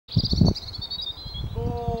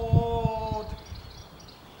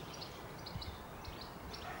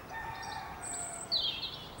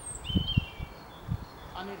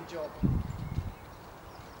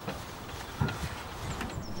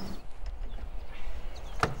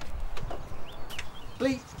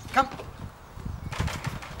Lee, come.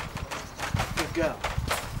 Good girl.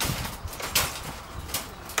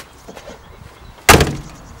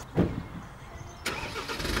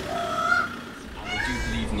 And we do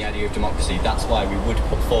believe in the idea of democracy. That's why we would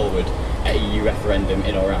put forward an EU referendum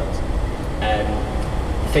in or out.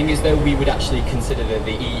 The thing is, though, we would actually consider that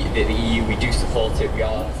the EU, we do support it. We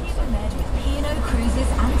are. Cruises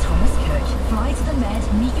and Thomas Cook. Fly to the Med,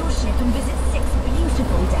 meet your ship and visit 6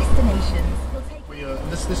 beautiful destinations.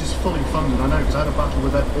 This is fully funded, I know, because I had a battle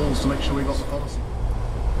with Ed Balls to make sure we got the policy.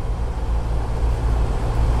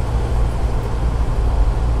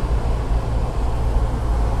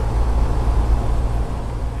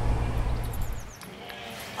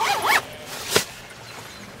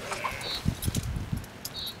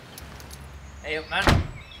 Hey up, man.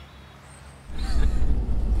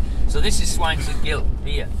 So this is Swines of Gill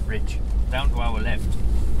here, Rich, down to our left.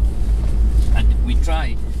 And we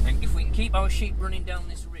try, and if we can keep our sheep running down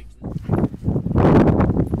this ridge.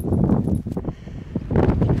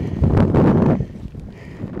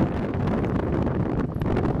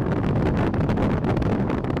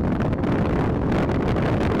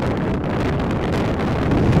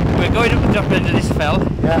 We're going up the top end of this fell,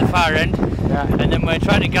 at the far end, and then we're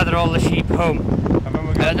trying to gather all the sheep home.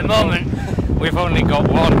 At the moment, we've only got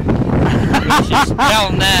one, which is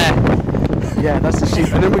down there. Yeah, that's the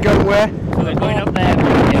sheep. And then we're going where? We're going up there.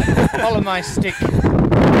 Yeah. Follow my stick.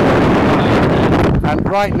 And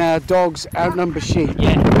right now, dogs outnumber sheep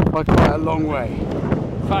by quite a long way.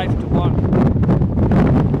 5 to 1.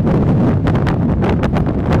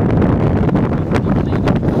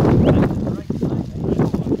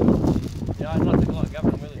 Yeah, I'd like to go like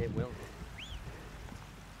Gavin, will it? It will.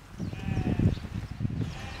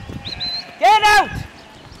 Get out!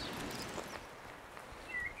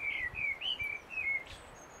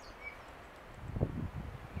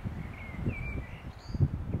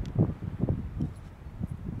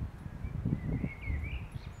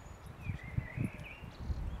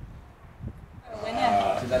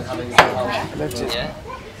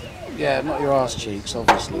 Yeah, not your arse cheeks,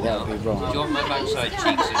 obviously, that would be wrong. Do you want my backside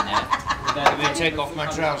cheeks in there? Let me take off my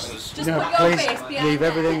trousers. No, please leave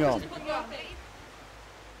everything on.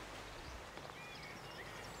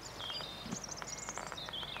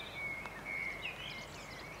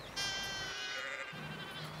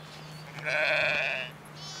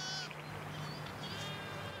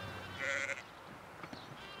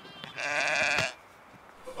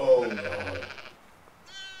 Oh,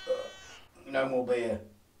 no more beer.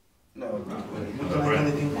 No.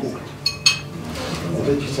 Anything cooked? A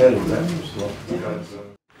vegetarian,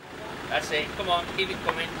 That's it. Come on, keep it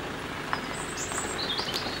coming.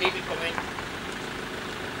 Keep it coming.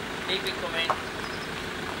 Keep it coming.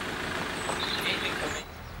 Keep it coming.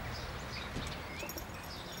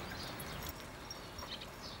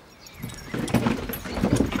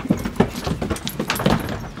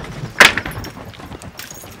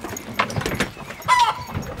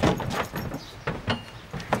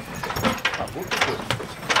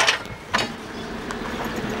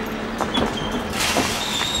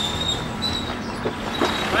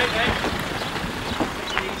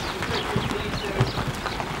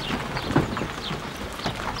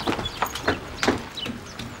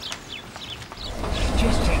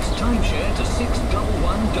 Just text timeshare to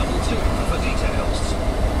 61122 for details.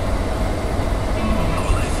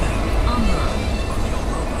 Online, on your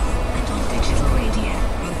mobile and on digital radio.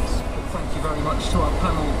 Thank you very much to our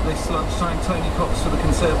panel this lunchtime. Tony Cox for the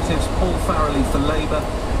Conservatives, Paul Farrelly for Labour,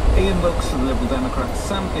 Ian Wilkes for the Liberal Democrats,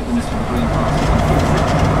 Sam Gibbons for the Green Party.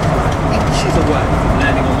 Inches away from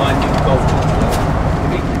landing on my new golf course.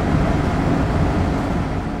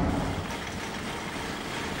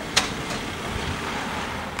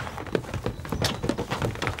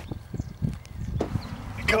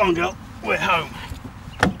 Come on, girl, we're home.